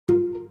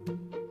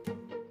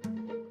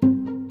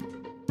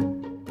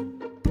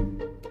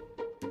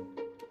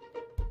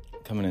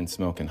coming in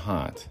smoking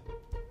hot.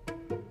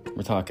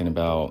 We're talking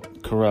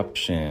about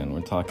corruption.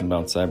 We're talking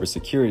about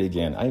cybersecurity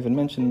again. I even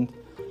mentioned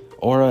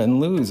Aura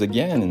and Lose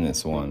again in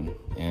this one.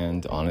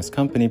 And honest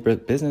company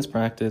business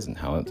practice and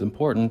how it's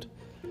important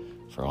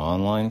for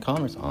online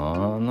commerce,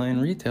 online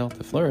retail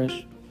to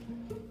flourish.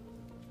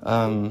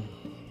 I'm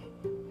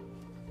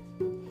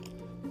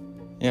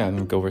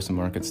gonna go over some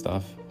market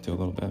stuff too a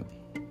little bit.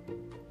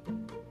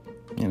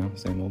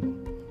 Same old.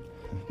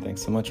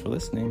 Thanks so much for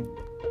listening.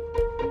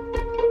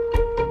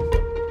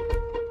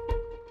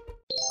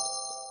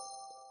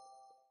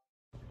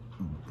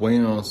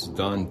 Buenos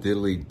Don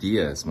Diddley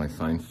Diaz, my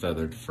fine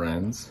feathered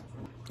friends.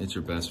 It's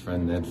your best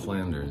friend, Ned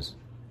Flanders.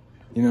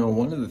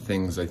 One of the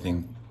things the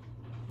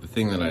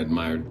thing that I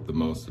admired the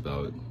most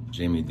about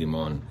Jamie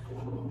Dimon,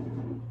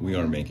 we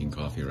are making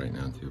coffee right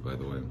now too, by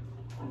the way.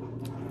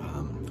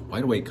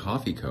 Wide Awake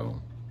Coffee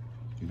Co.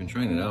 You've been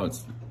trying it out.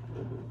 It's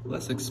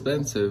less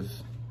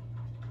expensive.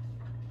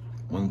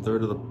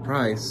 1/3 of the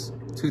price,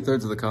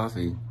 2/3 of the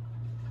coffee.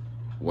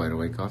 Wide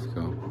Awake Coffee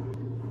Co.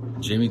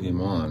 Jamie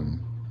Dimon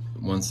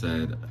once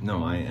said,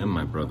 "No, I am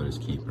my brother's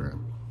keeper."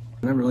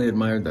 And I really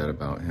admired that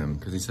about him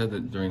because he said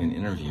that during an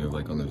interview,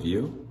 like on The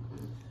View.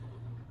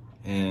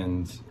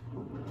 And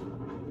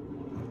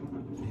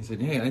he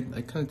said, "Hey,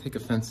 I kind of take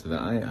offense to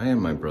that. I am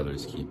my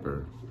brother's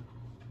keeper."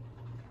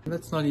 And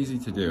that's not easy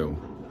to do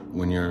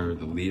when you're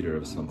the leader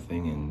of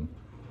something and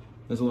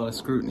there's a lot of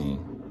scrutiny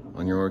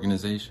on your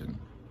organization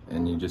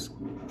and you just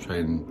try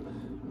and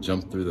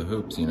jump through the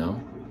hoops,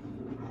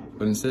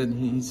 But instead,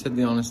 he said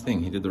the honest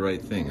thing. He did the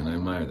right thing, and I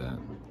admire that.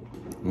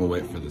 We'll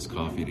wait for this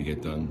coffee to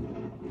get done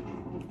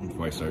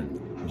before I start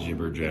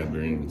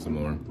jibber-jabbering some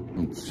more.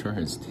 I'm sure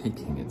it's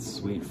taking its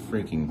sweet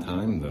freaking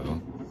time,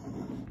 though.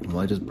 Well,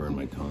 I just burned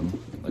my tongue.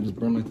 I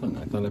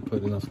thought I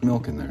put enough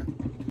milk in there.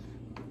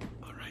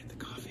 All right, the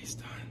coffee's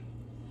done.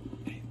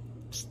 Hey,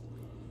 psst.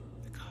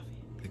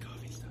 The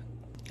coffee's done.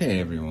 Hey,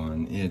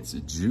 everyone. It's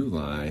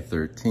July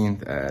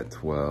 13th at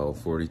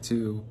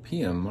 12:42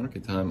 p.m.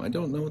 market time. I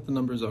don't know what the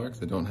numbers are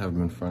because I don't have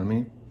them in front of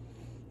me.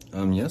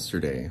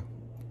 Yesterday,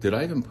 did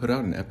I even put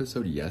out an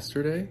episode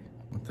yesterday?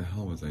 What the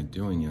hell was I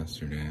doing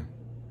yesterday?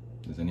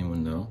 Does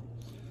anyone know?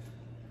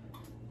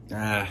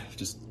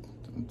 Just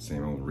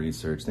same old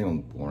research, same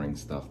old boring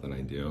stuff that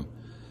I do.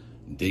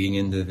 Digging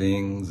into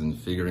things and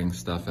figuring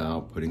stuff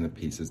out, putting the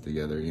pieces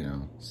together,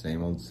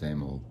 same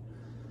old.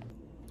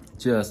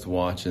 Just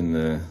watching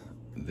the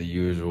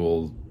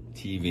usual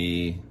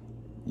TV,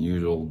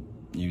 usual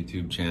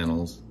YouTube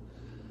channels.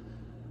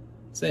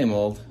 Same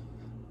old.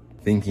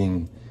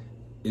 Thinking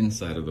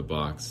inside of the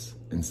box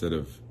instead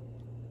of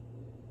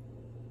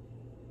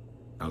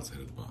outside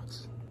of the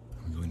box.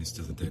 I'm going to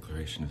steal the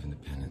Declaration of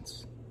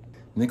Independence.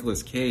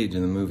 Nicolas Cage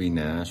in the movie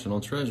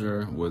National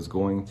Treasure was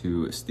going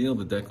to steal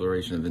the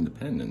Declaration of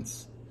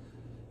Independence.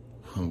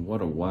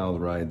 What a wild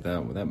ride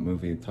that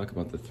movie. Talk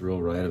about the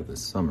thrill ride of the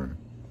summer.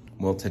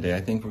 Well, today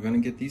I think we're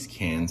going to get these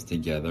cans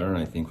together, and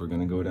I think we're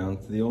going to go down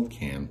to the old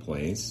can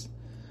place.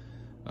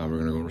 We're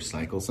going to go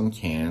recycle some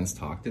cans,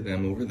 talk to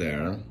them over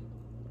there.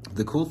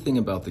 The cool thing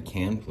about the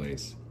can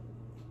place,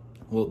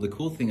 the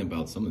cool thing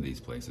about some of these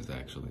places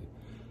actually,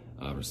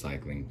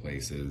 recycling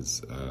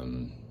places,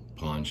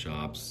 pawn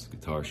shops,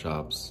 guitar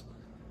shops,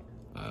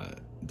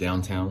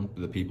 downtown,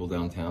 the people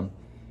downtown,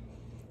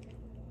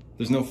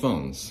 there's no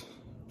phones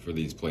for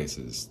these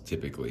places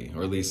typically,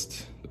 or at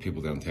least the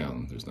people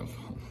downtown, there's no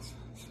phones.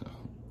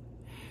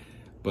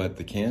 But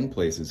the can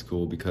place is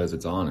cool because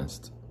it's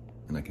honest,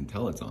 and I can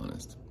tell it's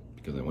honest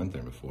because I went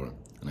there before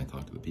and I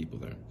talked to the people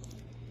there.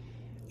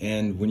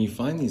 And when you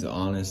find these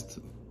honest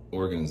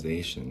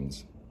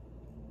organizations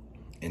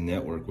and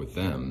network with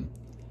them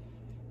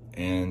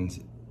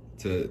and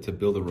to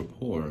build a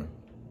rapport,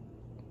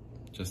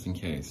 just in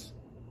case.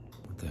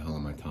 What the hell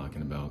am I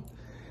talking about?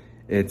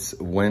 It's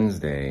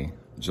Wednesday,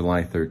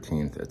 July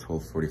 13th at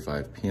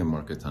 12:45 p.m.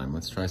 market time.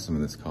 Let's try some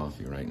of this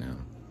coffee right now.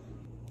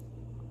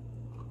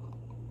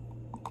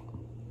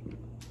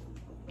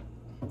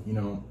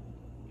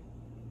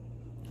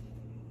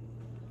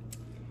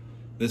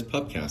 This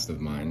pubcast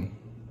of mine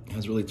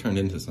has really turned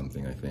into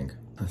something, I think.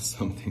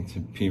 Something to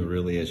be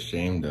really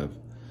ashamed of.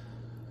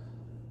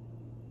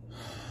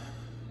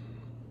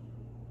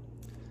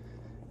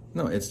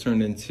 No, it's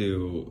turned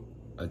into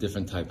a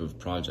different type of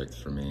project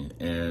for me,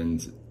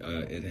 and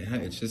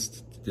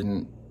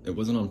it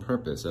wasn't on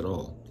purpose at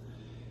all.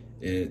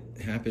 It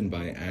happened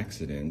by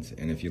accident,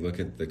 and if you look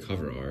at the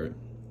cover art,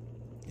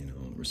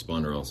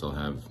 Responder also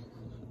have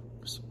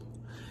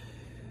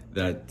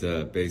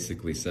that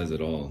basically says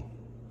it all.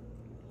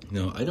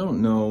 I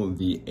don't know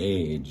the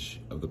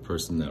age of the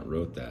person that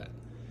wrote that,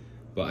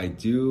 but I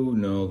do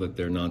know that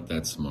they're not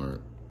that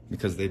smart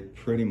because they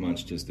pretty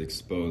much just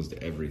exposed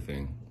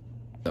everything.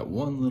 That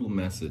one little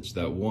message,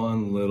 that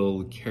one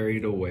little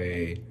carried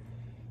away,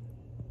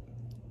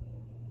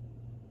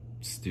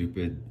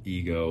 stupid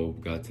ego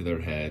got to their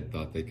head,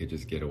 thought they could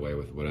just get away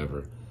with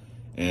whatever.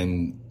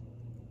 And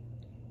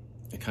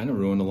it kind of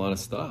ruined a lot of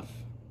stuff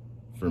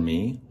for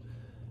me.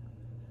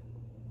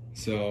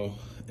 So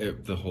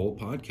the whole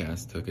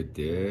podcast took a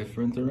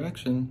different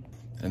direction.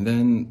 And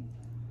then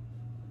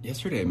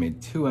yesterday I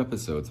made 2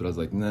 episodes, but I was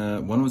like, nah.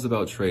 One was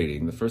about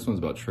trading. The first one was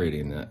about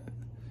trading. That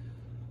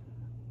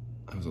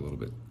I was a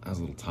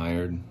little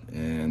tired,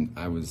 and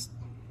I was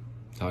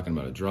talking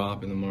about a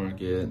drop in the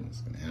market.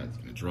 It's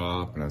gonna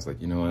drop, and I was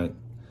like, you know what?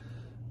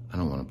 I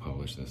don't want to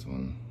publish this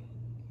one.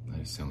 I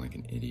just sound like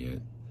an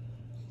idiot.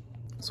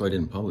 So I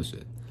didn't publish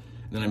it.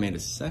 And then I made a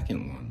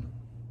second one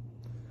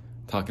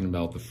talking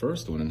about the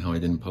first one and how I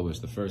didn't publish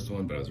the first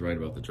one, but I was right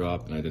about the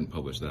drop, and I didn't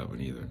publish that one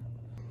either.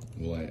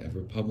 Will I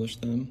ever publish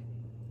them?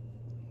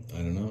 I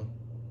don't know.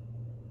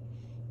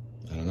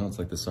 It's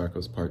like the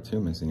Sarcos Part 2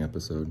 missing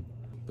episode,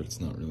 but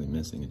it's not really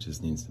missing. It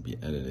just needs to be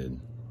edited.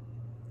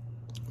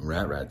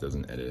 Rat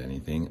doesn't edit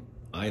anything.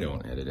 I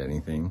don't edit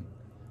anything.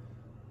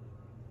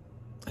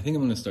 I think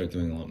I'm gonna start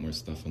doing a lot more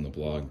stuff on the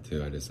blog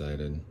too, I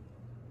decided.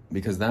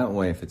 Because that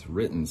way, if it's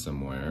written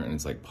somewhere, and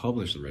it's like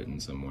published written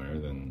somewhere,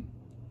 then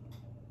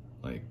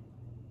like,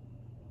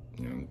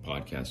 you know, the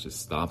podcast just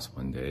stops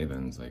one day,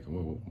 then it's like,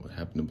 well, what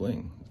happened to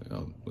Bling? It's like,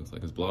 oh, looks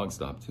like his blog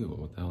stopped too. Well,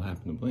 what the hell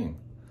happened to Bling?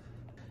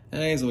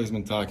 And he's always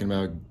been talking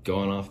about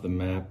going off the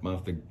map,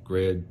 off the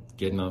grid,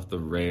 getting off the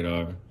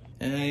radar.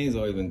 And he's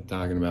always been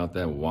talking about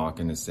that walk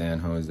into San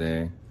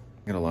Jose.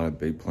 Got a lot of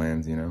big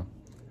plans, you know?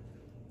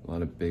 A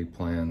lot of big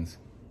plans.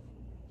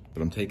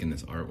 But I'm taking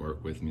this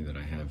artwork with me that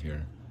I have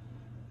here.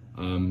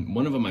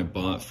 One of them I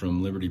bought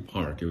from Liberty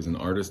Park. It was an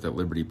artist at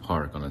Liberty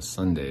Park on a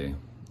Sunday,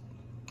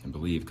 I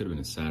believe. Could have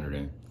been a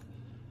Saturday.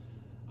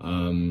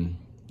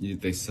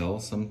 They sell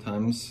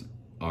sometimes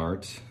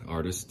art.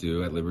 Artists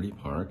do at Liberty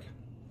Park.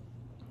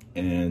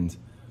 And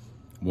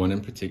one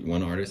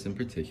artist in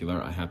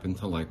particular, I happen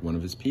to like one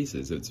of his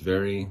pieces. It's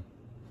very...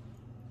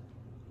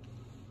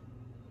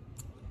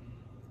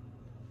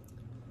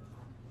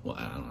 well,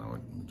 I don't know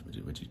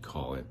what you'd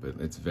call it, but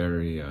it's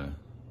very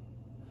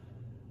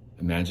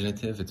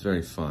imaginative. It's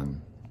very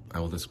fun.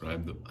 I'll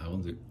describe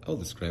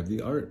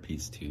the art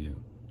piece to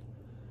you.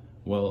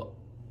 Well,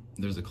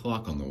 there's a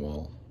clock on the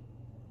wall,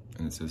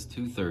 and it says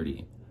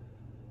 2:30.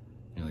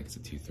 You're like, is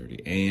it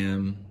 2:30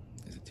 a.m.?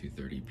 Is it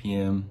 2:30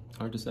 p.m.? It's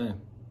hard to say.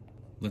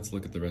 Let's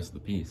look at the rest of the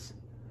piece.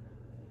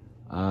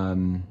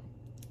 From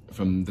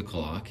the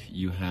clock,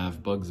 you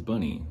have Bugs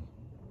Bunny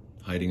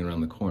hiding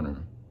around the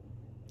corner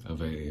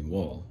of a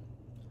wall.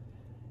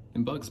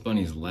 In Bugs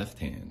Bunny's left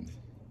hand,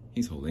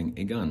 he's holding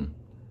a gun.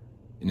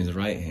 In his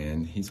right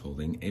hand, he's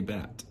holding a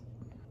bat.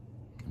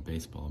 A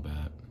baseball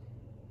bat.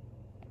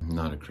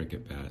 Not a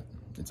cricket bat.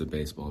 It's a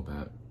baseball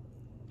bat.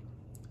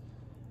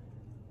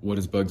 What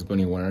is Bugs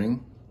Bunny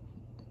wearing?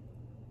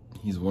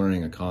 He's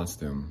wearing a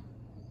costume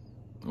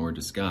or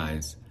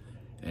disguise,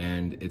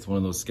 and it's one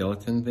of those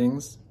skeleton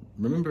things.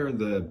 Remember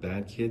the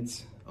bad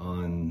kids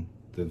on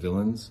the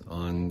villains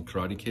on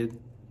Karate Kid?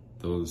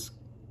 Those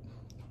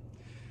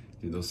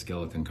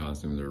skeleton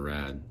costumes are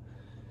rad.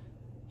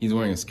 He's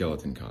wearing a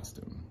skeleton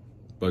costume.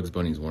 Bugs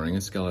Bunny's wearing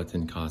a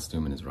skeleton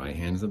costume, and his right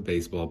hand is a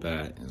baseball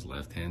bat, and his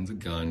left hand's a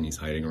gun, and he's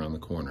hiding around the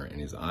corner, and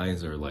his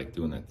eyes are like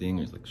doing that thing.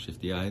 He's like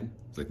shifty-eyed.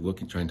 He's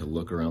like trying to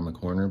look around the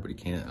corner, but he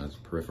can't out of his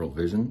peripheral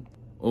vision.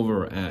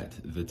 Over at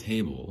the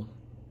table,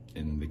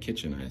 in the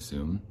kitchen, I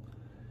assume,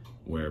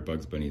 where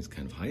Bugs Bunny is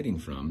kind of hiding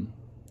from,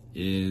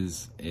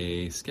 is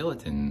a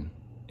skeleton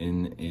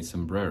in a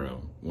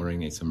sombrero,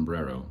 wearing a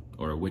sombrero,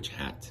 or a witch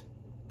hat.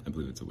 I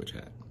believe it's a witch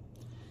hat.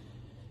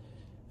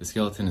 The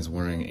skeleton is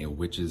wearing a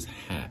witch's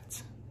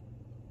hat,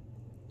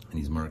 and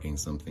he's marking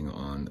something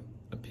on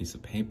a piece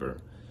of paper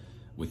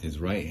with his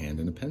right hand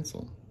and a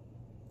pencil.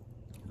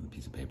 The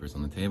piece of paper is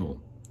on the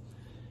table.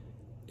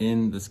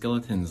 In the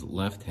skeleton's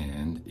left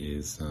hand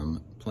is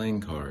some playing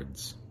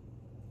cards.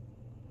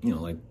 You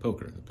know, like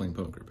poker. They're playing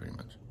poker, pretty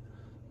much.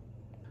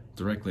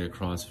 Directly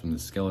across from the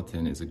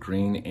skeleton is a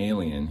green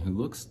alien who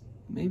looks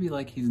maybe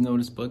like he's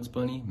noticed Bugs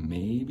Bunny,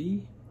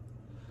 maybe?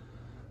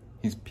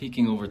 He's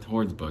peeking over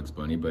towards Bugs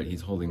Bunny, but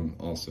he's holding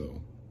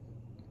also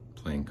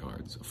playing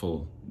cards, a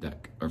full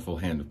deck, or full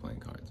hand of playing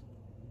cards.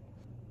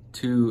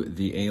 To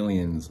the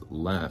alien's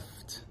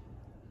left,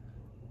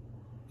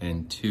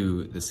 and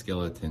to the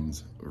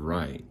skeleton's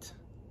right,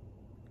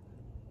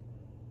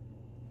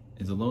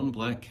 is a lone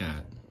black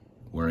cat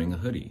wearing a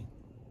hoodie.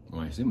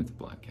 Well, I assume it's a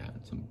black cat,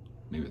 so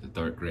maybe it's a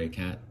dark gray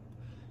cat.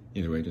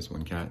 Either way, just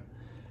one cat.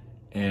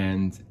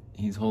 And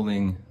he's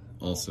holding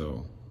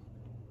also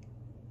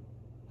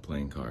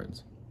playing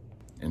cards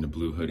and a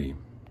blue hoodie.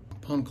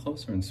 Upon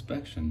closer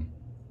inspection,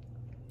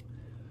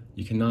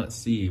 you cannot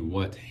see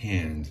what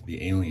hand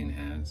the alien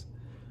has,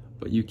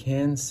 but you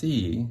can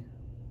see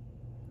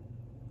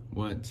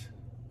what,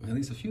 well, at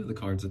least a few of the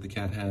cards that the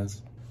cat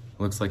has.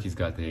 Looks like he's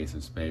got the ace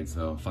of spades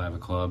though, 5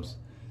 of clubs.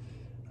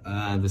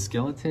 The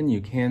skeleton,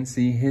 you can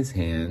see his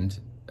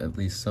hand, at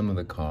least some of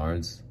the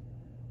cards.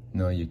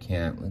 No, you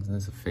can't.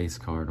 There's a face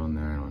card on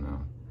there, I don't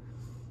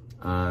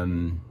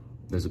know.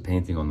 There's a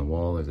painting on the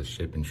wall. There's a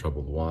ship in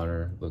troubled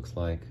water, looks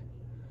like.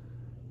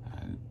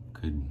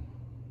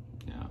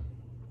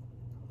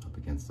 Up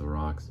against the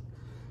rocks.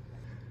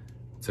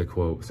 To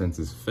quote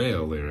Senses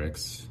Fail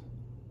lyrics,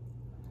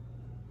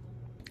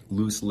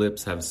 loose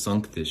lips have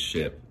sunk this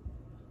ship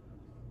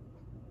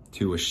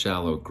to a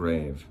shallow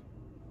grave,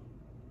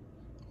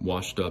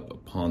 washed up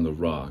upon the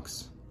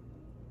rocks.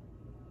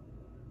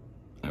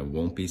 I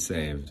won't be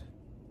saved.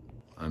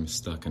 I'm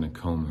stuck in a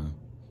coma,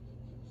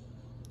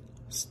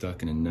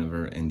 stuck in a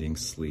never-ending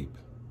sleep.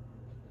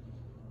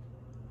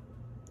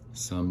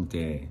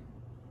 Someday,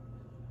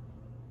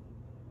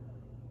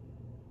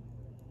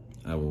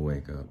 I will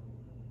wake up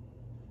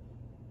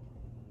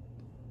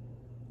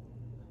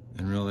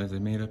and realize I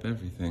made up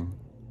everything.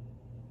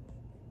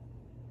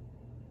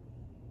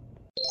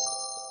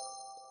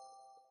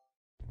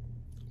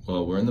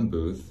 Well, we're in the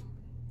booth,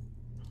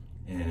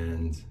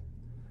 and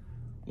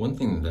one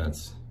thing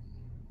that's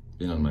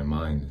been on my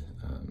mind,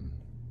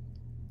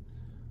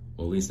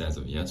 well, at least as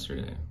of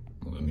yesterday,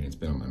 well, I mean, it's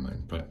been on my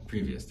mind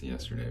previous to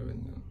yesterday, but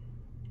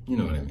you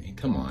know what I mean.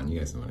 Come on, you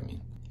guys know what I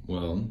mean.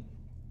 Well,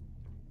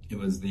 it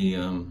was the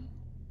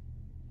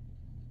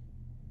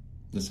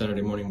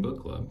Saturday morning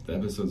book club, the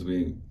episodes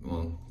the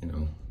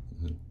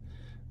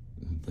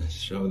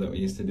show that we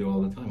used to do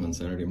all the time on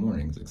Saturday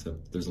mornings,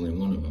 except there's only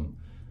one of them.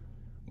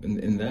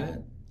 In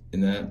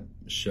that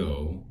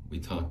show, we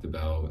talked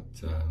about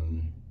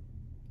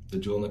the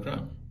Jewel in the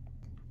Crown.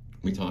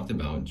 We talked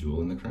about Jewel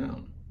in the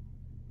Crown.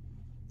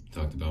 We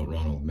talked about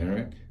Ronald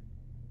Merrick,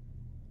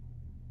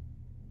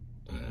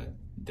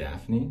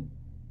 Daphne,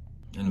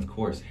 and of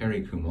course,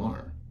 Harry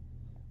Kumar.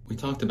 We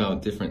talked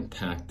about different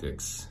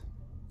tactics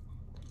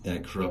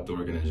that corrupt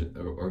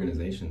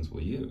organizations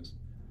will use.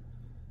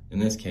 In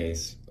this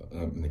case,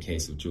 in the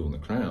case of Jewel in the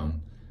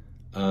Crown,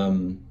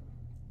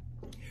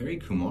 Harry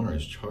Kumar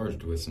is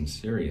charged with some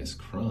serious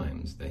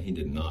crimes that he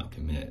did not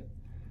commit,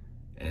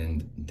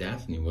 and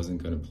Daphne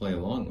wasn't going to play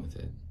along with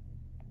it.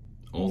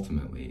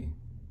 Ultimately,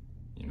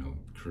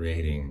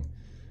 creating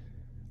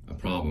a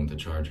problem to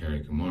charge Harry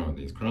Kumar with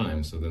these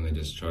crimes, so then they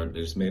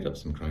just made up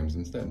some crimes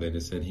instead. They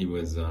just said he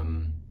was,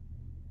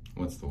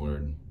 what's the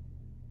word?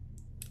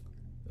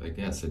 Like,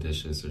 yeah,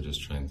 seditious, or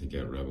just trying to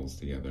get rebels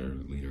together,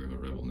 leader of a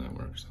rebel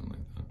network or something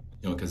like that.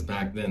 Because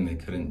back then they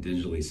couldn't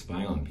digitally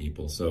spy on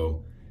people,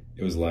 so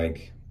it was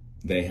like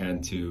they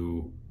had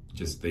to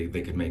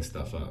they could make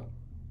stuff up,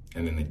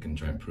 and then they can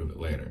try and prove it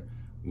later.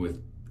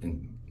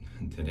 In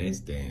today's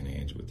day and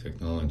age, with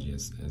technology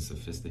as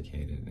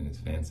sophisticated and as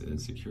fancy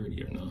as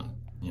security or not,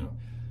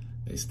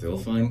 they still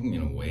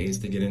find ways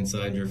to get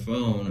inside your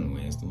phone and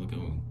ways to look at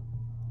them.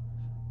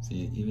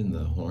 See, even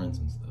the horns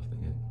and stuff,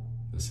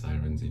 the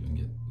sirens even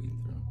get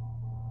weaved through.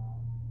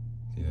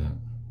 See that?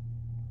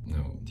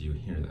 No, do you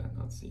hear that?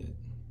 Not see it.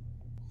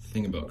 The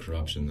thing about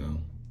corruption,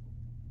 though,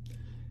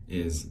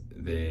 is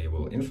they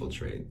will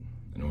infiltrate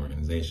an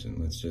organization.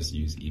 Let's just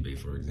use eBay,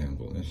 for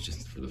example. It's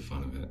just for the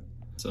fun of it.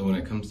 So when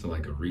it comes to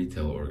like a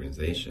retail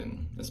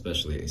organization,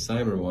 especially a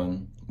cyber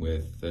one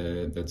with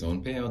its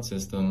own payout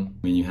system,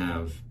 I mean, you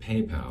have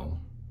PayPal,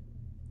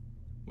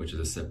 which is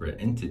a separate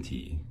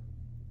entity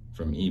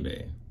from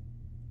eBay.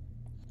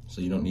 So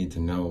you don't need to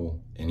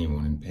know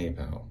anyone in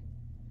PayPal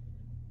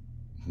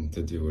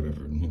to do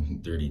whatever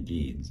dirty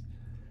deeds.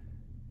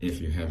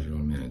 If you have your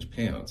own managed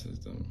payout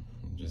system,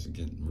 just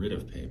get rid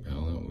of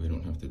PayPal. We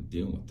don't have to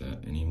deal with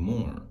that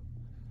anymore.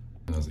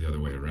 And that's the other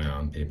way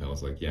around.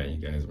 PayPal's like, yeah, you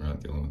guys, we're not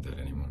dealing with that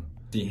anymore.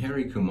 See,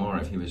 Harry Kumar,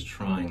 if he was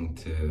trying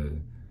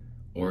to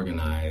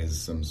organize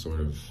some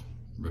sort of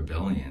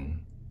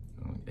rebellion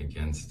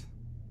against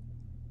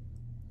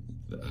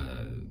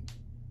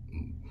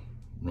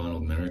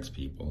Ronald Merrick's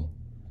people,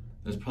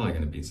 there's probably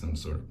going to be some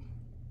sort of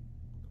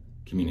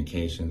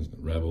communications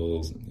with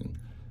rebels,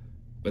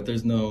 but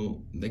there's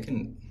no,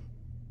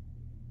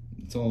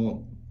 it's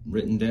all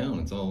written down,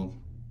 it's all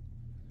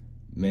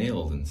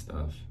mailed and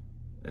stuff.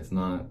 It's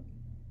not,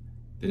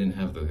 they didn't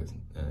have the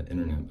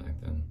internet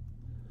back then.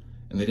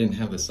 And they didn't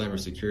have the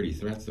cybersecurity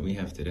threats that we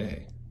have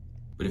today.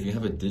 But if you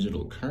have a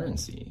digital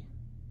currency,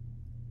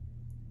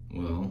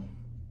 well,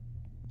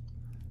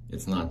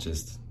 it's not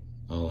just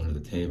all under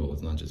the table,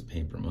 it's not just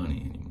paper money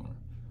anymore.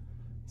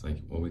 It's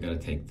like, well, we got to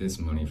take this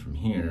money from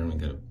here and we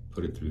got to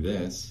put it through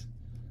this.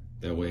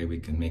 That way we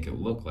can make it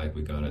look like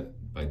we got it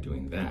by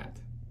doing that.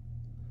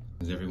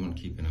 Is everyone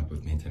keeping up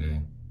with me today?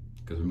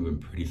 Because we're moving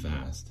pretty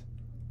fast.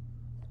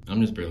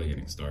 I'm just barely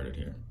getting started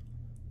here.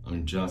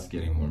 I'm just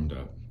getting warmed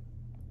up.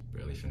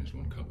 Barely finished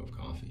one cup of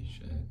coffee,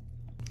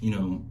 shit.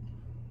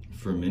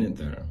 For a minute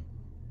there,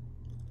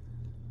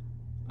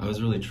 I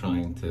was really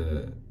trying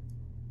to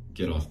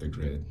get off the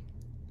grid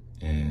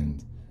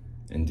and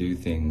do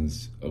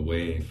things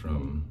away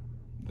from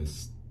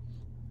this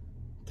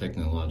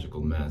technological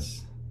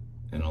mess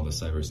and all the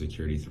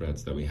cybersecurity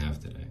threats that we have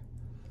today.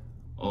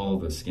 All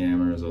the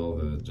scammers, all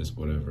the just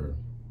whatever,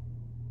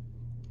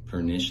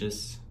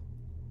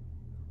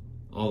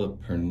 all the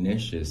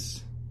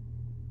pernicious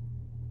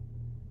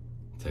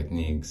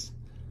techniques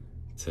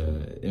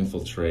to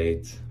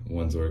infiltrate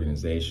one's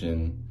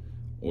organization,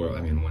 or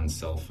one's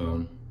cell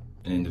phone,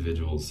 an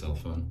individual's cell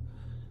phone,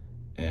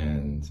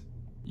 and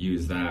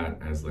use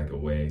that as like a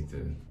way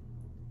to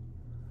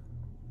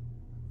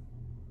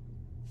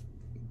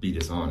be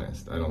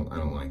dishonest. I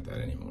don't like that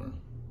anymore.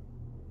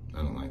 I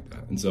don't like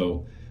that. And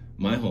so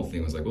my whole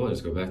thing was like, well,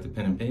 just go back to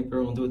pen and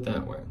paper, we'll do it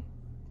that way.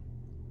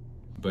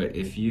 But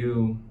if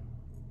you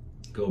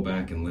go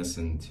back and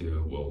listen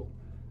to, well,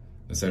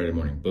 the Saturday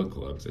Morning Book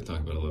Club, because I talk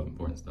about a lot of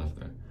important stuff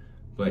there.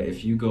 But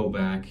if you go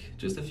back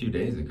just a few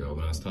days ago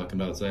when I was talking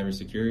about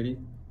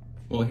cybersecurity,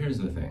 well, here's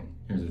the thing.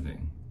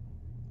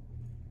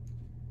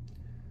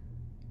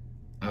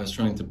 I was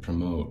trying to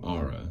promote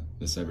Aura,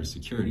 the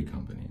cybersecurity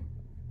company,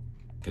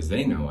 because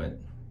they know it,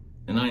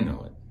 and I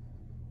know it.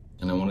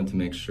 And I wanted to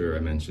make sure I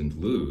mentioned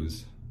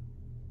Lose,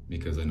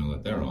 because I know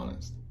that they're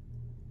honest.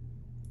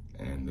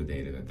 And the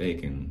data that they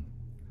can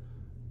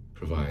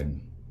provide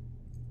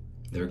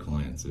their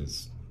clients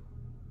is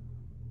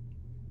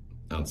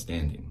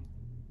outstanding.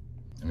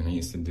 I mean, I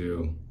used to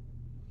do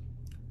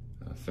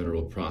a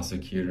federal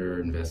prosecutor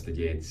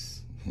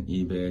investigates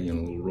eBay and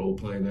a little role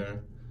play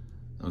there.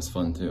 That was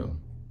fun too.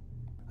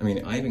 I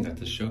mean, I even got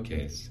to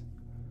showcase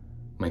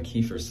my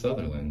Kiefer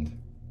Sutherland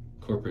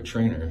corporate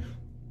trainer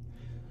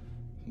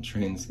who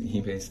trains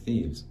eBay's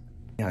thieves.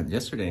 Yeah,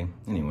 yesterday,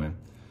 anyway,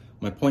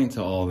 my point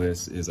to all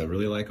this is I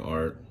really like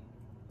art,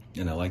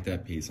 and I like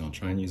that piece, and I'll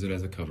try and use it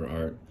as a cover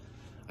art.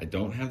 I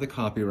don't have the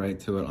copyright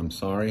to it. I'm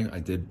sorry. I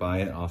did buy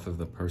it off of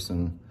the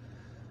person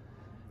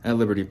at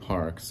Liberty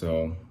Park,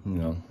 so, you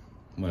know,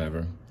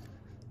 whatever.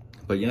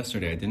 But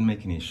yesterday, I didn't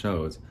make any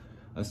shows.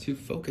 I was too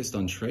focused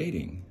on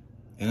trading.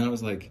 And I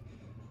was like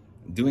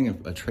doing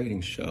a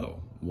trading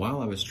show.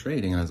 While I was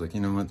trading, I was like,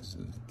 you know what?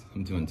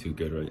 I'm doing too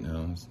good right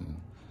now.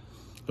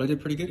 But I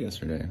did pretty good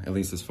yesterday, at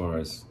least as far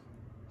as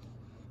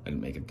I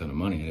didn't make a ton of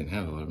money. I didn't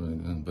have a lot of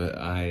money, but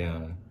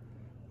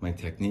my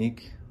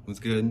technique was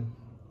good.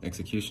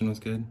 Execution was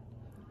good.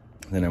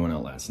 Then I went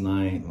out last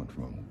night. I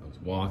was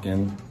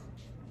walking,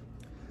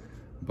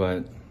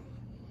 but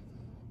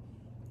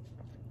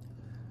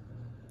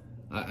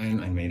I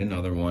made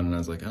another one, and I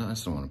was like, oh, I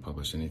just don't want to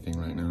publish anything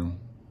right now.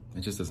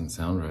 It just doesn't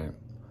sound right.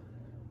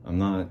 I'm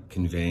not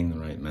conveying the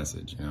right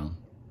message, you know.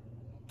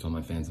 To all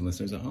my fans and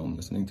listeners at home,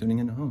 tuning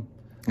in at home.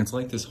 It's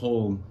like this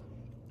whole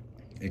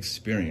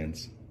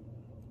experience,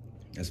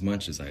 as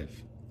much as I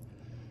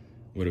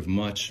would have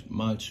much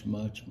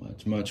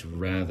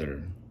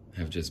rather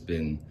have just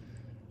been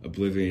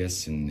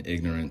oblivious and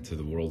ignorant to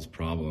the world's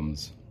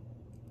problems,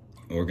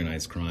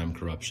 organized crime,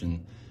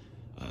 corruption,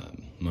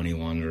 money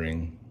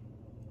laundering,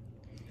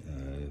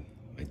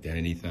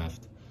 identity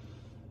theft,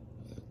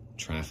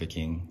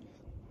 trafficking,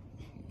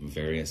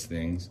 various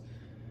things.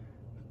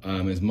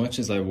 As much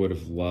as I would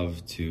have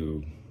loved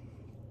to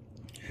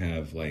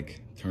have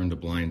like turned a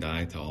blind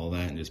eye to all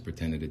that and just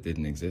pretended it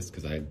didn't exist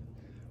because I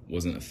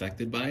wasn't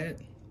affected by it,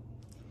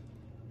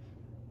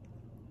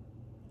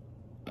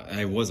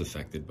 I was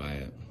affected by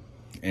it.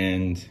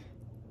 And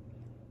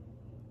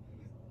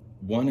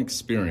one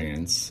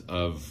experience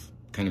of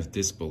kind of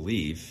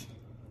disbelief,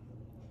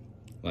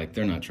 like,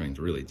 they're not trying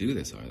to really do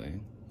this, are they?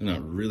 They're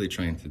not really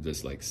trying to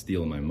just like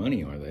steal my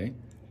money, are they?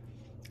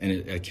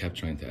 And I kept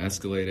trying to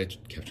escalate it,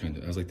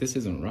 I was like, this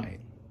isn't right.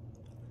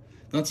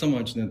 Not so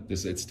much that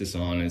it's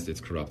dishonest,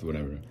 it's corrupt,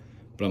 whatever,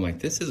 but I'm like,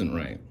 this isn't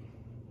right.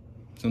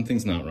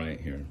 Something's not right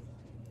here.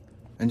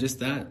 And just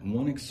that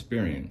one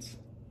experience,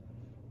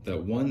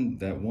 that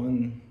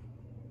one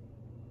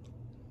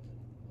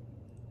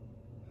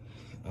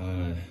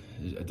a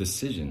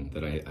decision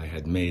that I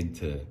had made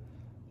to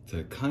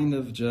kind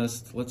of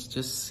let's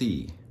just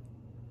see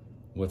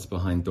what's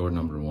behind door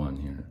number one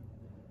here.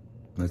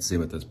 Let's see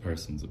what this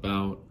person's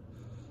about.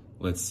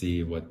 Let's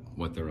see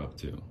what they're up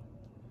to.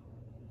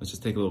 Let's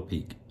just take a little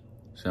peek,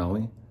 shall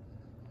we?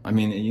 I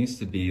mean, it used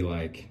to be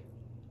like,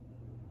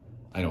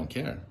 I don't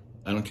care.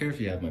 I don't care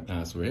if you have my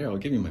password. Here, I'll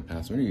give you my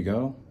password. Here you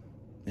go.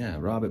 Yeah,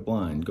 rob it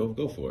blind. Go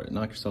for it.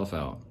 Knock yourself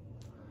out.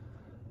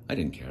 I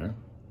didn't care.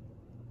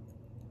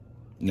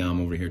 Now I'm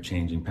over here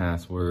changing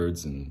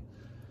passwords and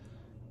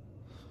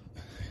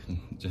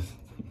just,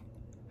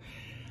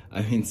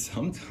 I mean,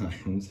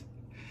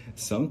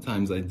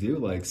 sometimes I do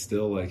like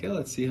still like, yeah,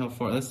 let's see how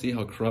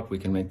corrupt we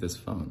can make this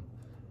phone.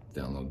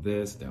 Download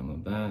this,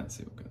 download that,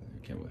 see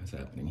what's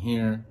happening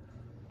here.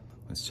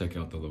 Let's check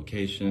out the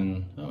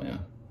location. Oh yeah,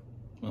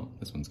 well,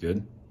 this one's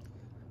good.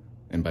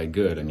 And by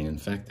good, I mean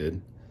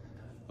infected.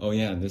 Oh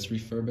yeah, this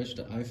refurbished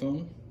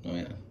iPhone? Oh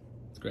yeah,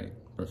 it's great,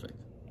 perfect.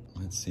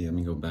 Let's see, let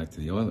me go back to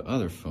the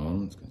other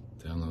phone. Let's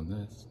download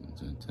this.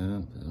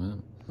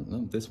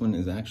 No, this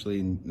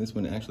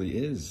one actually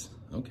is,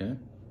 okay,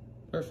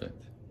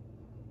 perfect.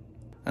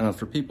 I don't know,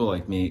 for people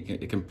like me,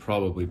 it can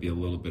probably be a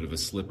little bit of a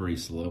slippery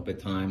slope at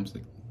times.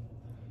 Like,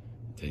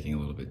 taking a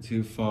little bit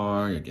too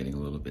far, you're getting a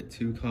little bit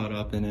too caught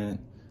up in it.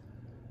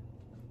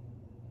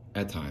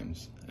 At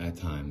times.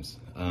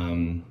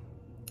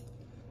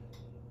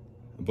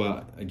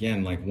 But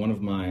again, like, one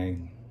of my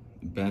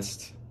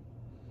best,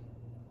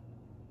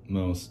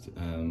 most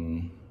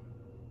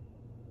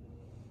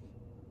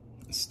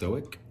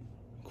stoic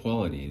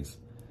qualities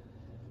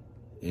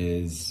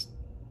is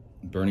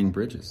burning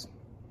bridges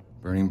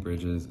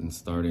and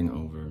starting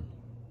over.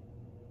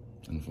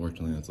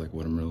 Unfortunately, that's like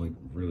what I'm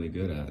really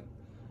good at.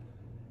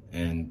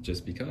 And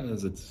just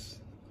because it's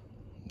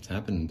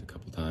happened a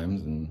couple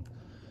times, and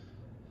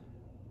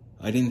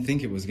I didn't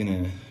think it was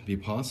gonna be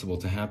possible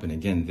to happen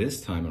again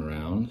this time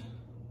around.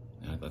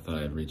 I thought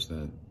I had reached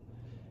that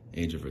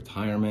age of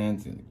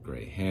retirement,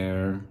 gray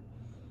hair,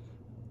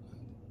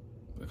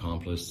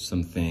 accomplished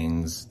some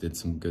things, did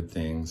some good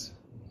things,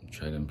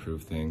 tried to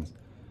improve things.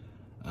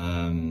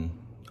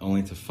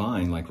 Only to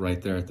find, like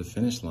right there at the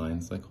finish line,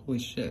 it's like, holy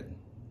shit.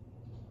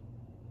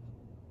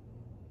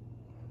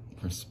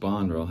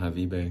 Respond or I'll have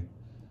eBay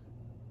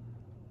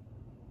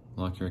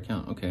lock your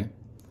account. Okay.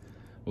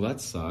 Well,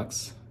 that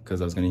sucks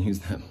because I was going to use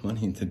that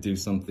money to do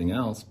something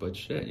else, but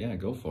shit, yeah,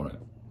 go for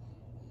it.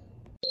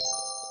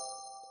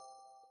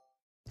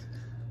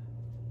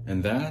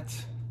 And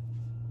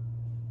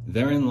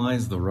therein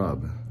lies the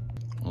rub.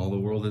 All the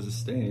world is a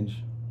stage.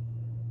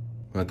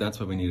 But that's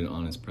why we need an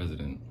honest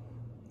president.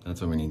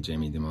 That's why we need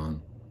Jamie Dimon.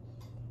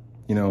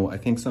 You know, I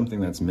think something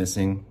that's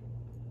missing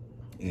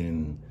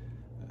in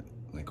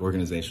like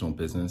organizational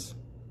business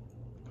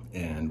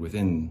and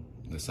within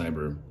the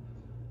cyber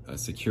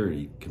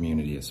security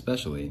community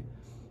especially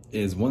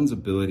is one's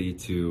ability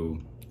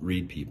to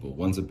read people,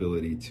 one's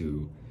ability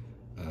to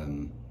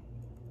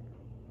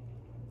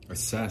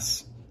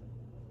assess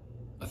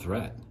a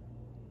threat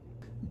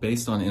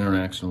based on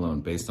interaction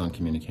alone, based on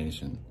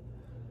communication.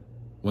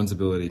 One's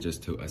ability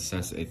just to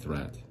assess a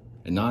threat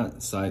and not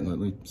let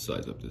me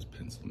size up this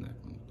pencil neck.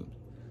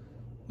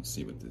 Let's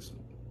see what this is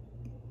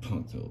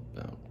all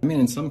about. I mean,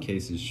 in some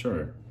cases,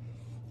 sure.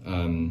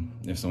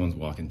 If someone's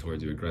walking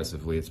towards you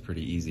aggressively, it's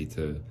pretty easy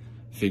to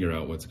figure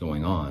out what's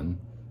going on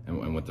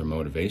and what their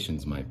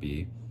motivations might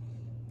be.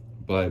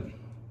 But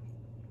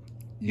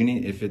you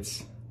need, if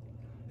it's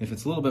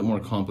a little bit more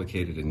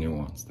complicated and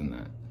nuanced than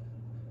that,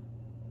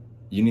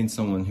 you need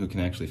someone who can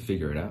actually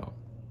figure it out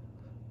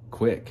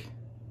quick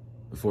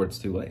before it's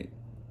too late.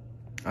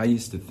 I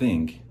used to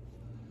think,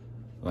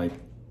 like,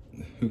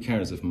 who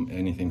cares if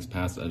anything's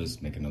passed? I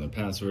just make another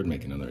password,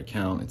 make another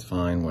account, it's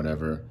fine,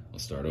 whatever. I'll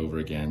start over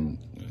again.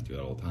 I do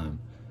that all the time.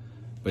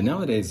 But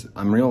nowadays,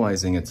 I'm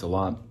realizing it's a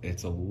lot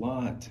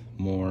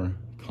more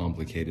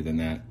complicated than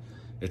that.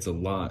 It's a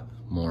lot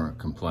more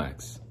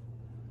complex.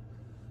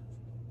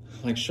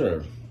 Like,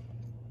 sure,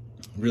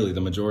 really,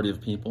 the majority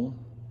of people,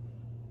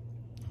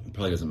 it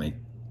probably doesn't make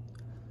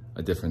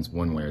a difference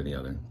one way or the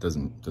other.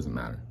 Doesn't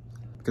matter.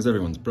 Because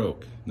everyone's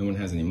broke. No one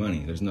has any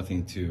money. There's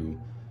nothing to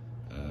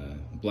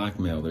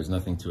blackmail. There's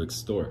nothing to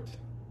extort.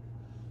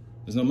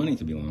 There's no money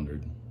to be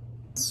laundered.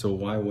 So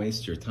why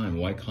waste your time?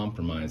 Why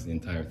compromise the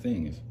entire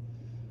thing?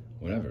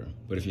 Whatever.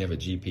 But if you have a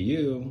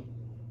GPU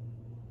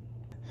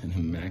and a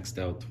maxed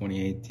out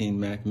 2018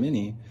 Mac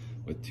Mini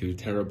with 2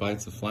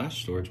 terabytes of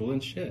flash storage, well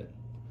then shit.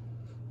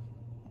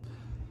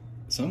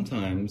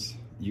 Sometimes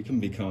you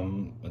can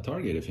become a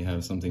target if you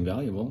have something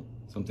valuable,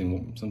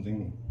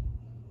 something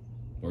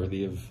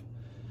worthy of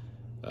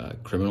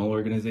criminal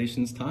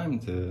organizations' time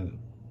to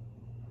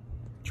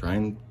try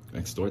and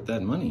extort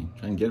that money,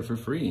 try and get it for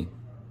free.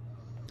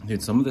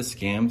 Dude, some of the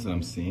scams that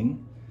I'm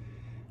seeing,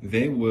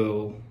 they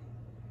will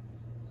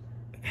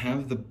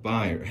have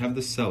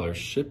the seller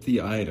ship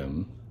the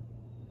item,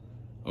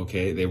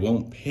 okay? They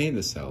won't pay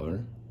the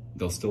seller.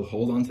 They'll still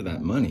hold on to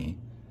that money.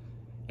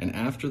 And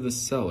after the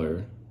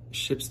seller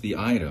ships the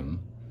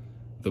item,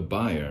 the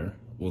buyer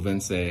will then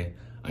say,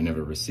 I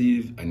never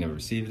received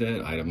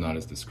it, item not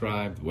as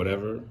described,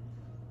 whatever.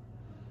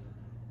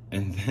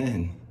 And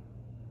then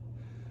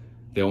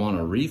they'll want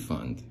a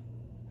refund.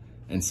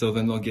 And so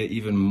then they'll get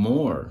even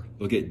more.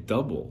 They'll get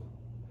double.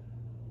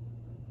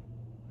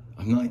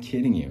 I'm not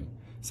kidding you.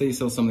 Say you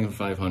sell something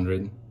for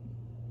 $500,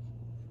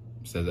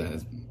 says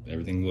that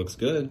everything looks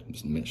good,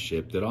 just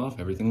shipped it off,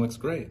 everything looks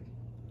great.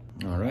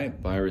 All right,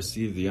 buyer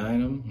received the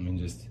item.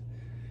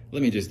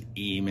 Let me just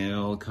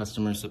email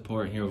customer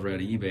support here over at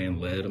eBay and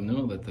let them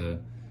know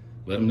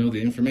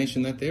the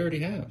information that they already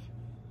have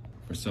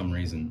for some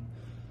reason.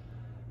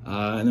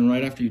 And then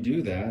right after you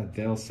do that,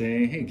 they'll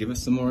say, hey, give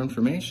us some more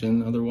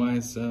information.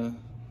 Otherwise,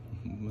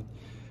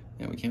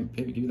 we can't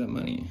pay you that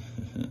money.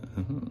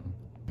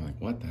 You're like,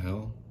 what the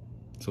hell?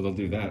 So they'll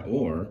do that.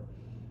 Or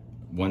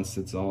once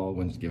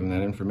given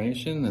that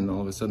information, and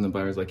all of a sudden the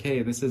buyer's like,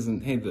 hey,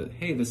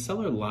 the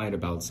seller lied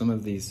about some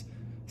of the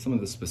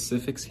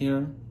specifics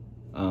here.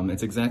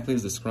 It's exactly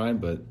as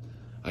described, but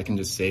I can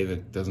just say that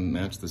it doesn't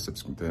match this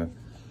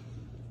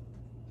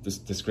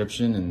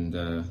description,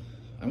 and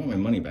I want my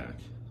money back.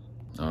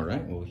 All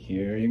right, well,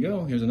 here you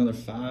go. Here's another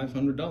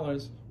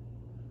 $500.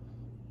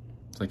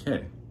 It's like,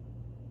 hey,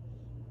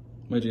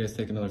 why'd you guys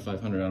take another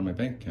 $500 out of my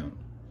bank account?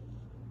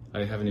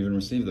 I haven't even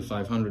received the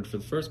 $500 for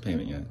the first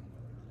payment yet.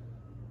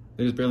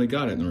 They just barely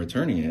got it and they're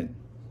returning it.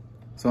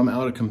 So I'm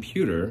out a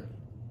computer,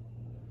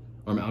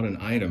 or I'm out an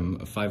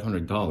item of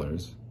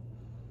 $500.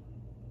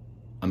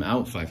 I'm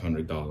out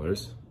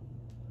 $500,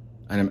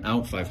 and I'm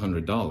out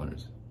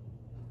 $500.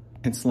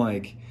 It's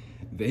like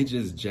they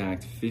just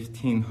jacked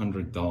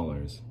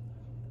 $1,500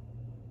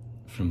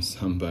 from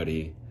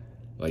somebody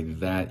like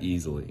that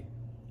easily.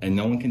 And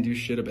no one can do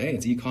shit about it. Hey,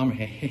 it's e-commerce.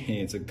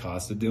 Hey, it's a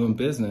cost of doing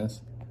business.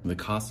 The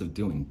cost of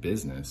doing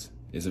business,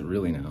 is it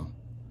really now?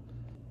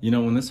 You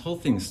know, when this whole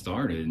thing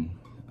started,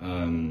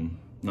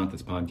 not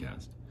this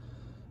podcast,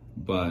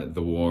 but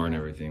the war and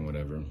everything,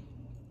 whatever,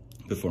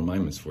 before my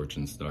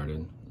misfortune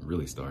started,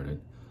 really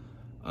started,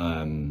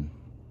 I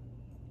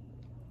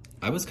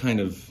was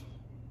kind of,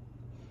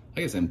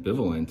 I guess,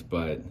 ambivalent,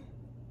 but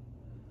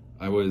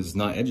I was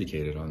not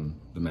educated on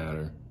the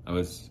matter. I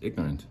was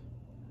ignorant,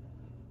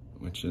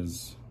 which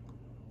is,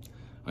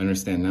 I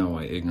understand now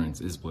why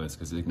ignorance is bliss,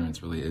 because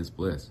ignorance really is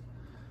bliss.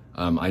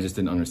 I just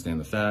didn't understand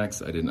the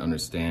facts. I didn't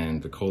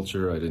understand the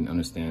culture. I didn't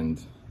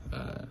understand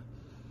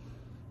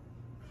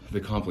the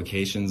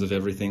complications of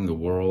everything, the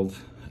world,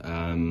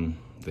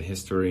 the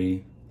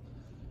history,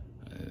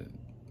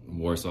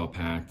 Warsaw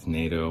Pact,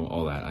 NATO,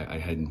 all that. I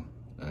had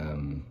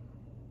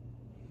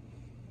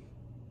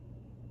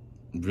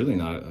really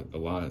not a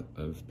lot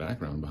of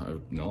background,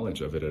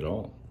 knowledge of it at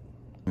all.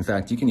 In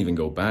fact, you can even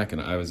go back,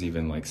 and I was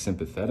even like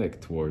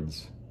sympathetic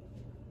towards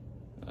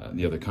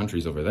the other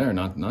countries over there,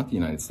 not the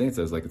United States.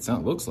 I was like,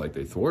 looks like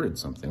they thwarted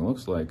something. It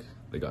looks like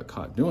they got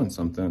caught doing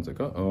something. It's like,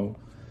 uh-oh.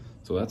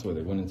 So that's why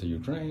they went into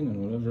Ukraine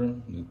and whatever,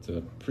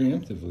 to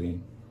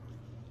preemptively,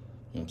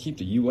 keep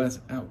the U.S.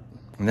 out.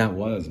 And that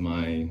was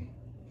my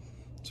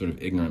sort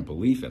of ignorant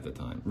belief at the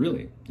time.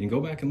 Really, you can go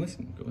back and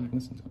listen. Go back and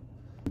listen to it.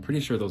 I'm pretty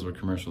sure those were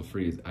commercial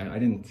frees. I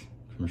didn't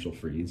commercial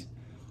freeze.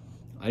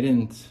 I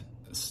didn't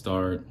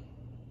start.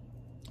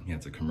 Yeah,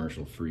 it's a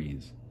commercial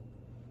freeze.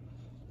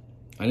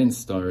 I didn't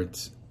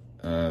start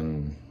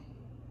monetizing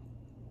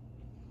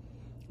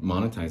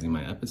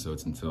my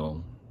episodes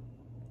until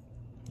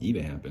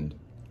eBay happened.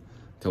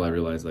 Until I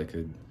realized I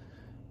could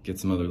get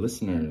some other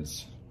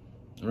listeners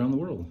around the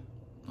world.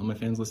 All my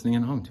fans listening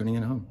at home, tuning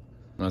in at home.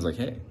 And I was like,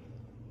 hey,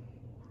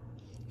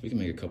 if we can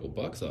make a couple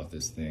bucks off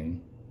this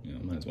thing,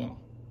 might as well.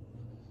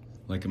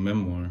 Like a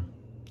memoir,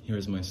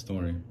 here's my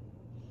story.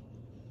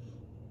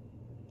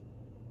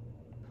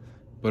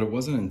 But it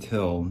wasn't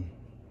until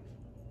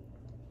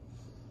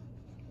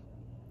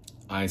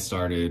I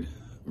started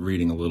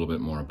reading a little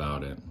bit more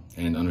about it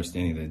and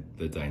understanding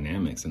the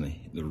dynamics and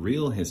the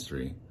real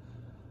history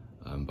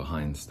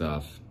behind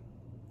stuff,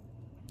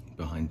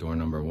 behind door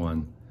number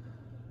one.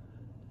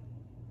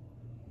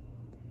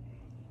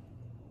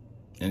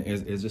 And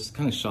it's just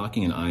kind of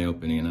shocking and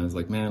eye-opening. And I was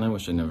like, man, I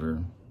wish this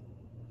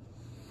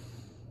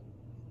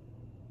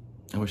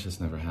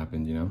never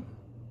happened,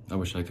 I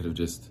wish I could have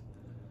just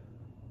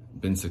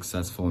been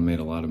successful and made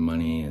a lot of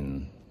money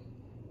and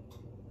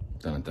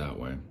done it that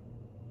way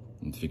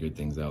and figured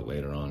things out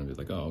later on and be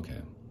like, oh,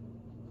 okay,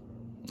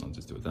 I'll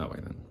just do it that way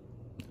then.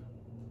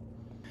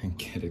 And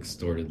get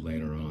extorted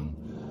later on.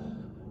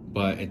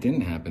 But it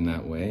didn't happen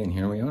that way, and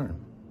here we are.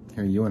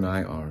 Here you and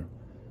I are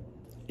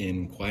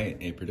in quite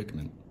a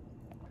predicament.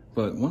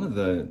 But one of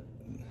the,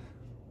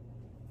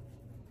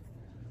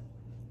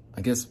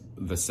 I guess,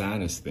 the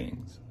saddest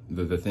things,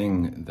 the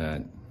thing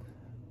that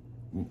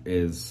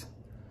is,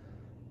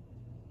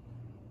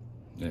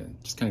 it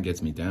just kind of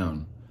gets me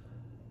down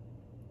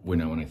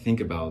when I think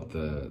about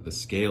the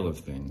scale of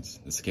things,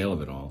 the scale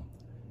of it all,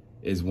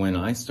 is when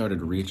I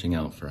started reaching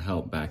out for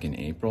help back in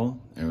April.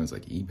 Everyone's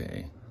like,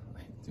 eBay?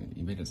 Like, dude,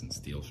 eBay doesn't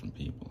steal from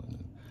people.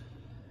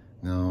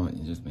 No,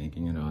 you're just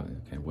making it up.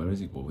 Okay, what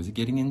was he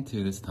getting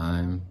into this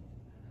time?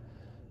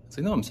 It's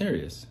like, no, I'm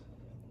serious.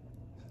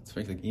 It's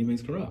like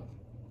eBay's corrupt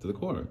to the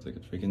core. It's like a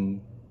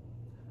freaking,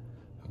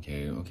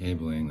 okay,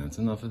 Bling, that's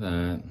enough of that.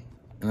 And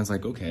I was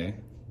like, okay,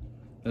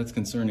 that's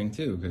concerning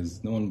too,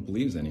 because no one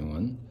believes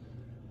anyone.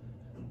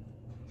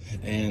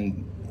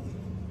 And,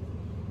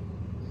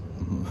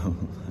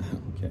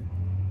 okay.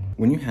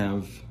 When you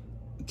have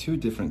two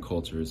different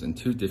cultures and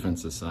two different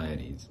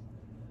societies,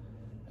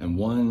 and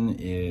one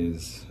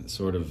is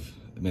sort of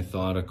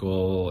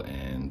methodical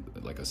and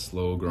like a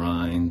slow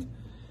grind,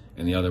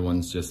 and the other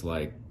one's just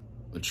like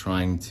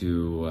trying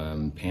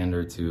to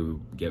pander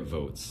to get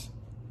votes,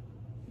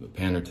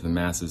 pander to the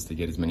masses to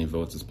get as many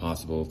votes as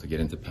possible to get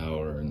into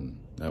power, and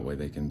that way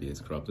they can be as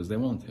corrupt as they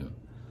want to.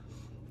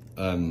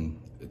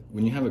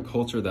 When you have a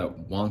culture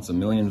that wants 1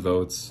 million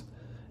votes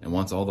and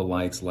wants all the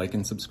likes, like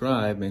and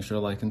subscribe, make sure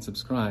to like and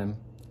subscribe.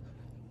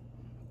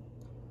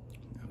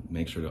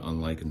 Make sure to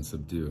unlike and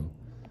subdue,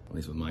 at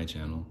least with my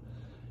channel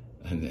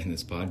and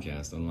this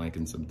podcast, unlike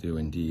and subdue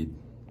indeed.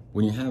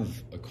 When you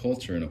have a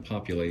culture and a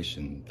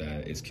population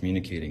that is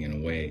communicating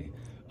in a way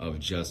of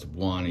just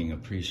wanting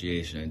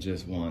appreciation, I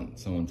just want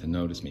someone to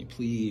notice me,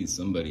 please,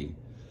 somebody.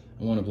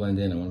 I want to blend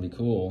in, I want to be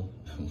cool.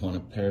 I want a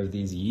pair of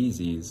these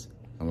Yeezys.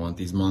 I want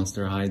these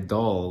Monster High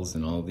dolls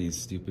and all these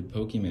stupid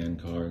Pokemon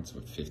cards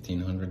for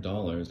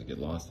 $1,500 that get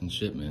lost in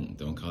shipment,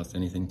 don't cost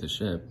anything to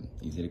ship,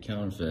 easy to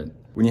counterfeit.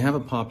 When you have a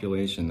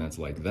population that's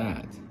like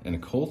that, and a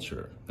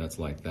culture that's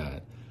like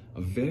that,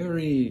 a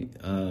very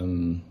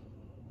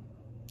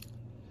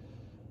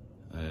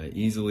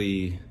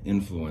easily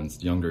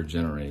influenced younger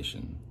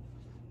generation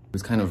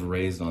who's kind of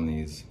raised on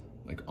these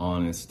like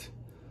honest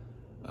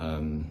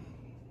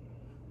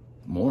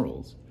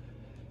morals,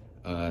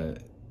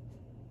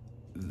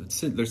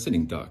 they're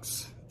sitting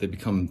ducks. They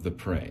become the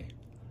prey.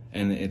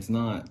 And it's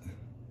not,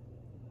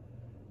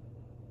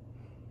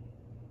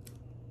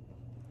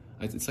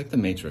 it's like the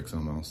Matrix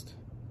almost.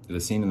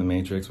 The scene in the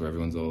Matrix where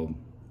everyone's all,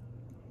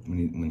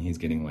 when he's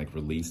getting like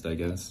released, I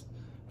guess,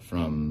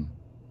 from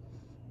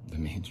The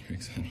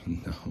Matrix, I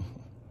don't know.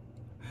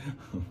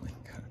 Oh my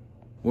god.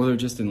 Well, they're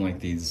just in like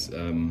these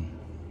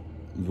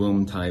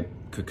womb-type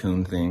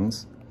cocoon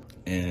things,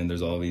 and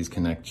there's all these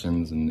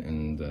connections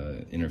and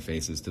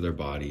interfaces to their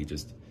body,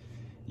 just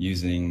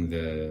using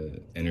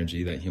the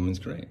energy that humans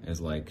create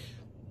as like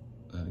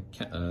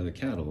the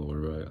cattle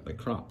or like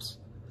crops.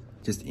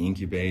 Just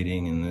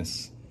incubating in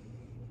this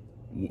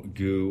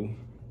goo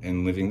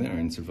and living there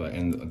and survive.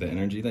 And the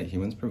energy that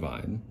humans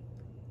provide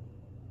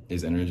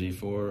is energy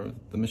for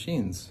the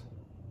machines.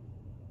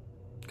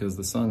 Because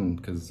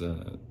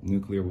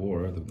nuclear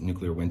war, the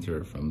nuclear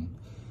winter from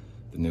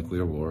the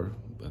nuclear war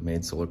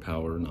made solar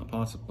power not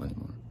possible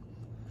anymore.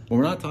 Well,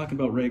 we're not talking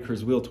about Ray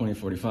Kurzweil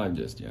 2045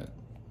 just yet.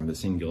 Or the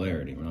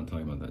singularity, we're not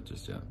talking about that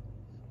just yet.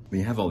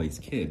 We have all these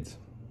kids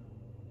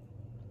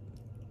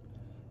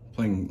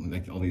playing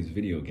like all these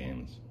video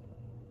games,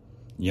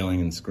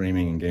 yelling and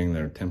screaming and getting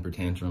their temper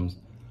tantrums,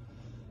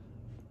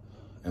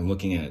 and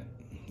looking at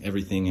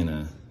everything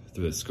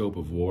through the scope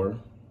of war,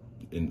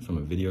 from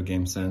a video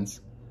game sense.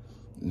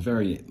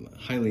 Very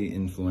highly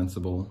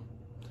influenceable.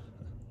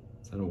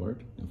 Is that a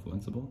word?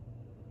 Influenceable?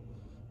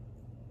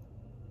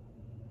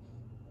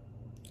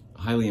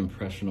 Highly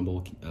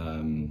impressionable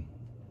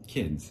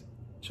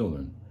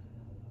children,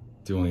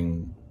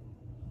 doing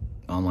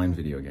online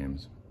video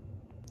games.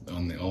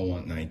 They all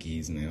want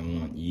Nikes, and they all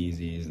want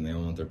Yeezys, and they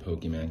all want their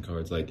Pokemon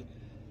cards. Like,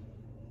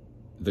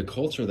 the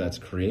culture that's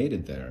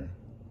created there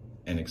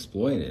and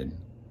exploited,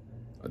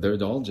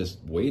 they're all just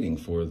waiting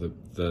for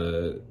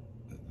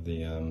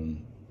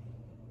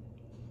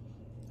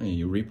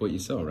you reap what you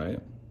sow, right?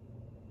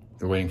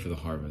 They're waiting for the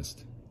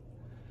harvest.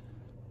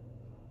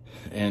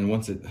 And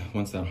once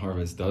that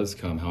harvest does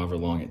come, however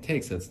long it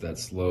takes, that's that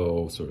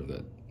slow, sort of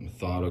that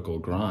methodical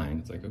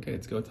grind. It's like, okay,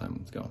 it's go time,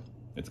 let's go.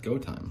 It's go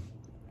time.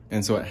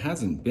 And so it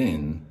hasn't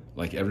been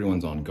like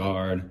everyone's on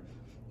guard,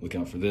 look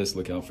out for this,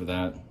 look out for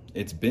that.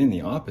 It's been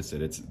the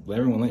opposite. It's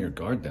everyone let your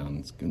guard down.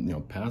 It's,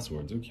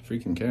 passwords, who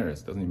freaking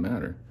cares? It doesn't even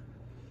matter.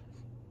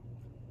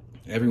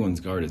 Everyone's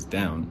guard is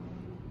down.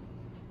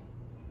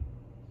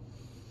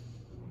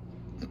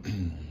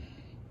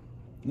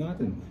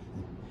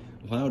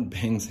 Loud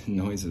bangs and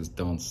noises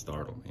don't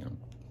startle me. I'm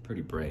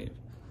pretty brave.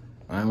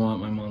 I want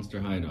my Monster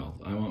High dolls.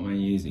 I want my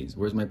Yeezys.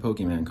 Where's my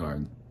Pokemon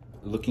card?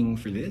 Looking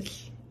for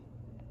this?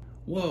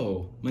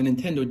 Whoa, my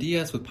Nintendo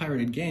DS with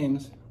pirated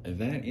games.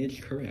 That is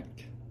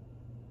correct.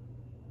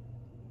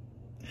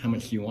 How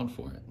much do you want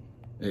for it?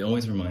 It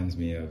always reminds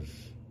me of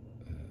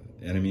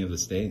Enemy of the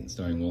State,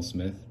 starring Will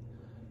Smith.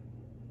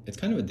 It's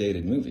kind of a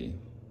dated movie.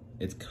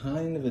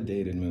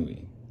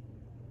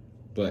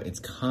 But it's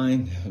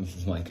kind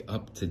of like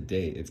up to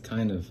date. It's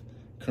kind of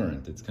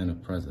current. It's kind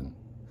of present.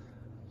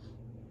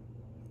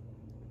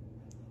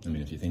 I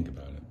mean, if you think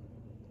about it.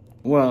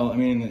 Well, I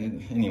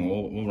mean,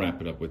 anyway, we'll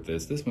wrap it up with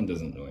this. This one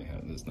doesn't really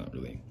have, it's not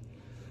really,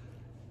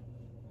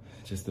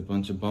 just a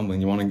bunch of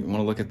bumbling. You want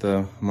to look at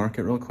the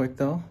market real quick,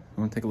 though?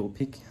 You want to take a little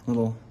peek?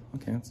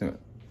 Okay, let's do it.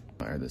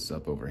 Fire this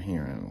up over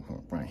here,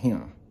 right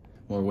here.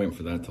 While we're waiting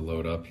for that to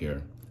load up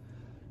here.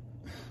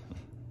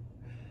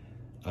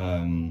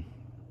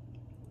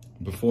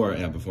 Before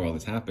all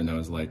this happened, I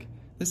was like,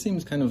 this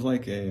seems kind of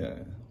like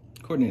a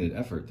coordinated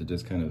effort to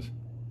just kind of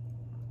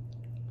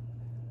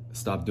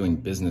stop doing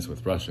business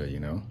with Russia,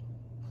 you know?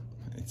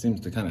 It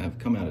seems to kind of have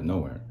come out of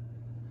nowhere.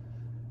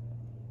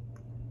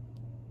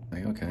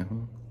 Like, okay,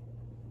 well,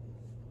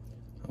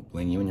 I'll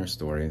blame you and your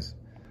stories.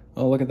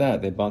 Oh, look at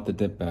that, they bought the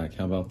dip back.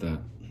 How about that?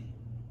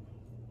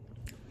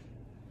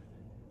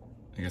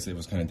 I guess it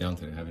was kind of down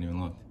today, I haven't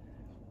even looked.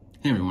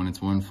 Hey everyone, it's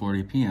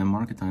 1:40 p.m.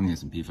 market time. The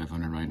S&P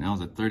 500 right now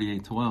is at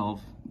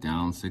 38.12,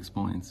 down 6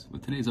 points.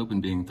 With today's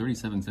open being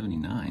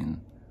 37.79,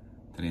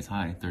 today's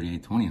high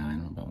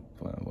 38.29, about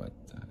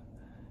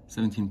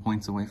 17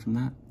 points away from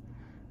that.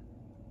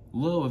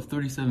 Low of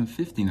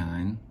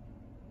 37.59,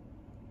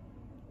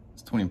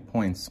 it's 20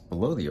 points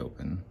below the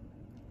open.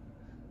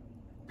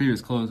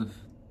 Previous close of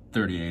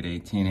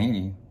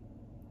 38.1880.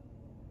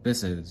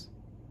 This is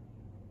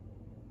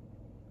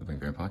the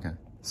Blink Bear Podcast.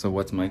 So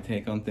what's my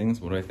take on things?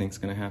 What do I think is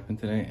going to happen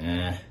today?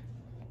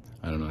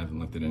 I don't know. I haven't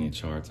looked at any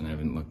charts and I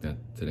haven't looked at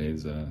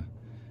today's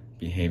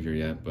behavior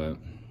yet. But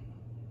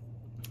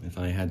if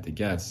I had to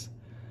guess,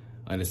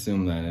 I'd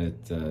assume that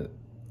it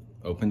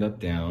opened up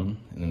down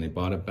and then they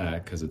bought it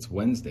back because it's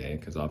Wednesday,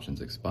 because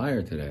options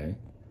expire today.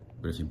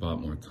 But if you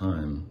bought more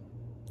time,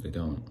 they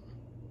don't.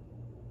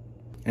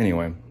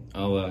 Anyway,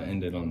 I'll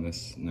end it on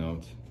this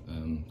note.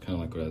 Kind of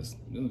like what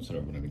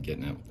I've been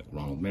getting at with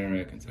Ronald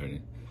Merrick and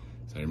Saturday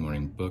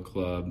Morning Book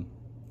Club,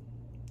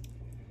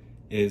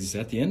 is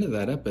at the end of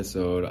that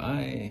episode,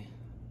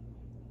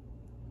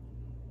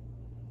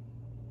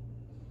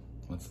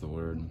 what's the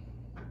word?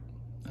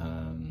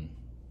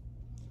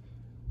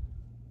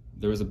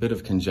 There was a bit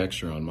of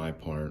conjecture on my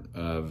part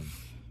of,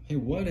 hey,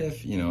 what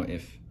if,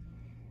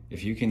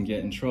 if you can get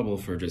in trouble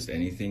for just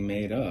anything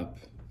made up,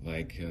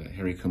 like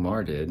Harry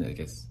Kumar did, I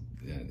guess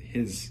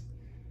his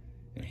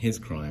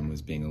crime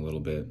was being a little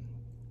bit,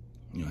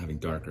 having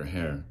darker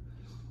hair.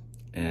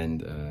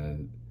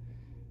 And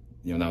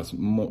that was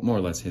more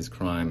or less his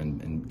crime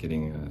and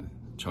getting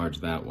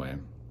charged that way.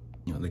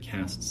 The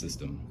caste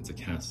system, it's a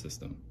caste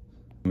system.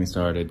 We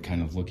started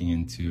kind of looking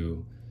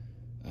into,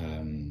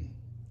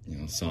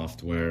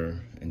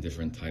 software and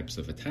different types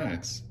of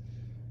attacks.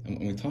 And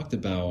when we talked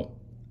about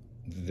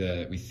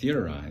we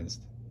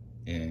theorized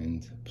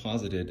and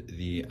posited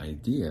the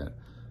idea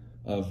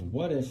of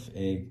what if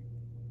a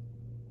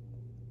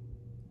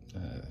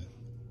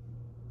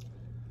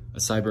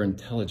cyber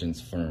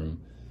intelligence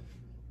firm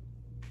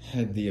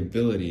had the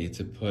ability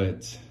to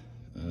put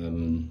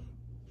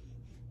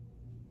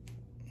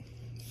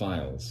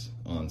files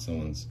on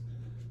someone's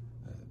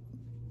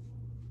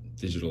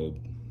digital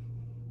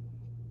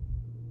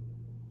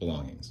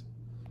belongings.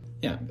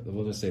 Yeah,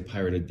 we'll just say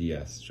pirated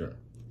DS, sure.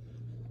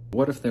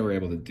 What if they were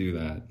able to do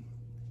that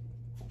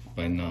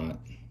by not,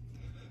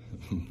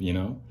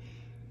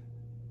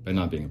 by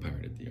not being a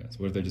pirated DS?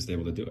 What if they're just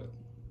able to do it?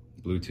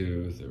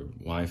 Bluetooth or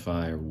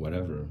Wi-Fi or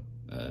whatever,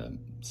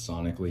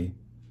 sonically,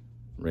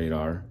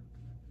 radar,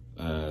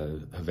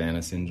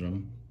 Havana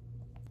syndrome.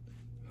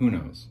 Who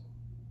knows?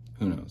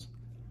 Who knows?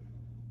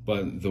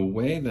 But the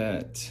way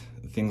that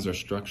things are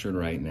structured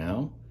right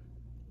now,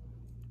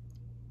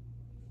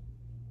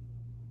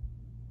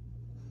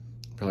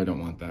 probably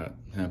don't want that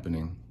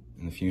happening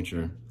in the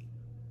future.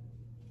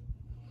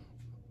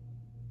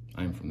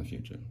 I'm from the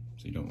future,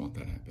 so you don't want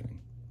that happening.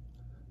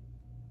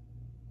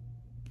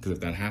 Because if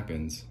that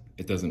happens,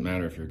 it doesn't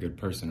matter if you're a good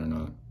person or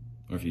not,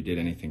 or if you did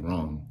anything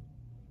wrong.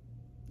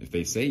 If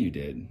they say you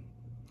did,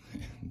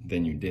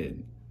 then you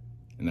did,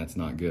 and that's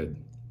not good.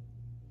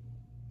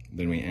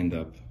 Then we end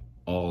up,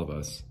 all of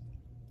us,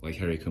 like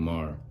Harry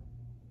Kumar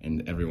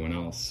and everyone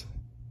else,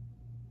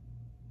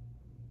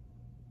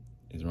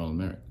 is Ronald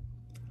Merrick.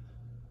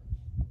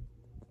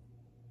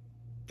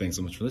 Thanks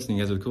so much for listening.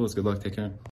 You guys are the coolest. Good luck. Take care.